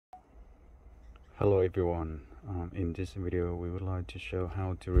Hello everyone, in this video we would like to show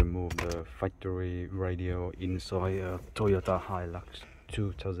how to remove the factory radio inside a Toyota Hilux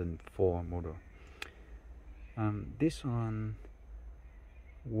 2004 model. This one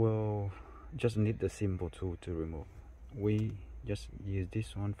will just need the simple tool to remove. We just use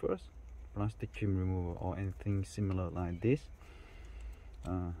this one first, plastic trim remover or anything similar like this,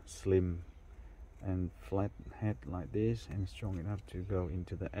 slim and flat head like this and strong enough to go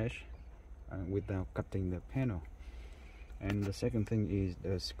into the edge without cutting the panel. And the second thing is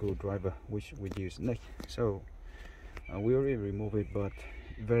the screwdriver, which we use next. So we already removed it, but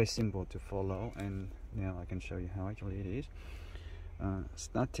very simple to follow, and now I can show you how actually it is.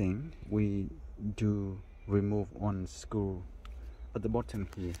 Starting, we do remove one screw at the bottom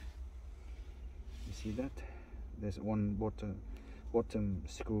here. You see that? There's one bottom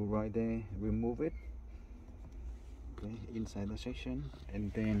screw right there. Remove it, okay, inside the section,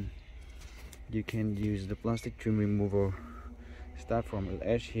 and then you can use the plastic trim remover. Start from the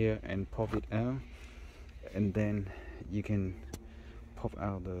edge here and pop it out, and then you can pop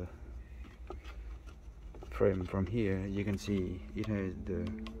out the frame from here. You can see it has the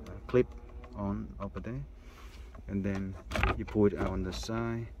clip on over there, and then you pull it out on the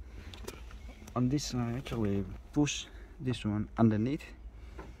side. On this side, actually push this one underneath,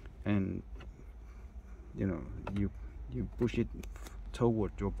 and you push it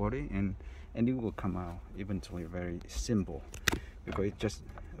toward your body, and it will come out eventually. Very simple, because it's just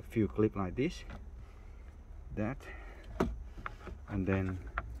a few clips like this, that, and then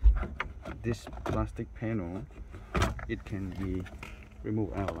this plastic panel, it can be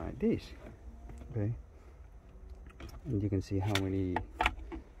removed out like this, okay. And you can see how many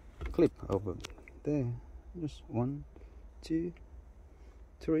clips over there. Just 1, 2,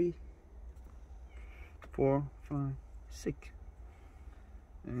 3, 4, 5, 6,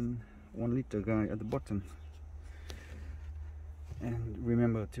 and 1 liter guy at the bottom. And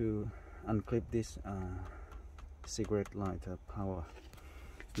remember to unclip this cigarette lighter power.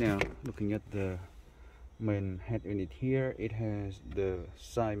 Now, looking at the main head unit here, it has the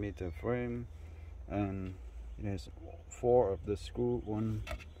side meter frame, and it has 4 of the screw, 1,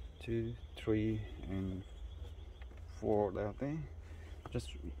 2, 3, and 4 out there.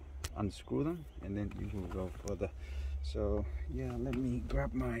 Just unscrew them, and then you will go further. So yeah, let me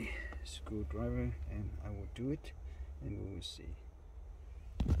grab my screwdriver and I will do it, and we will see.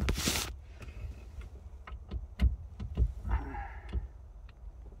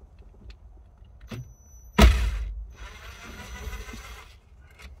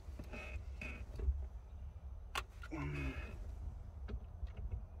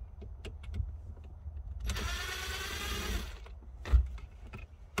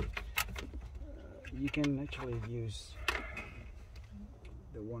 You can actually use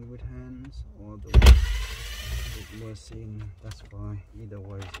the one with hands or the one with machine. That's fine. Either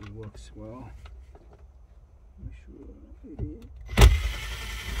way, it works well. I'm sure it is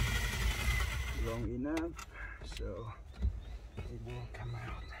long enough, so it will come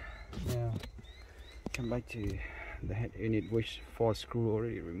out. Now, come back to the head unit, which 4 screws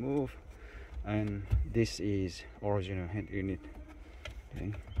already removed, and this is original head unit.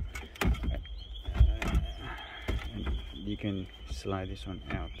 Okay. You can slide this one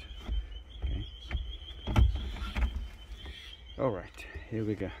out, okay. All right, here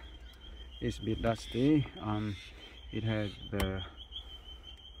we go. It's a bit dusty. It has the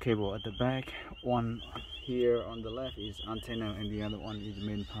cable at the back. One here on the left is antenna, and the other one is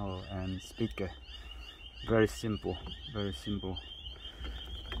main power and speaker. Very simple, very simple.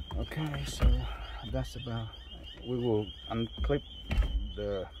 Okay, so that's about. We will unclip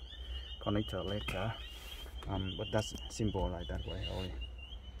the connector later. But that's simple like that way only.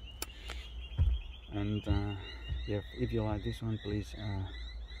 And yeah, if you like this one, please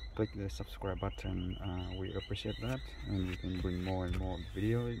click the subscribe button. We appreciate that, and we can bring more and more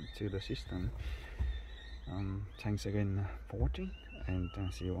video to the system. Thanks again for watching, and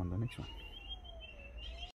see you on the next one.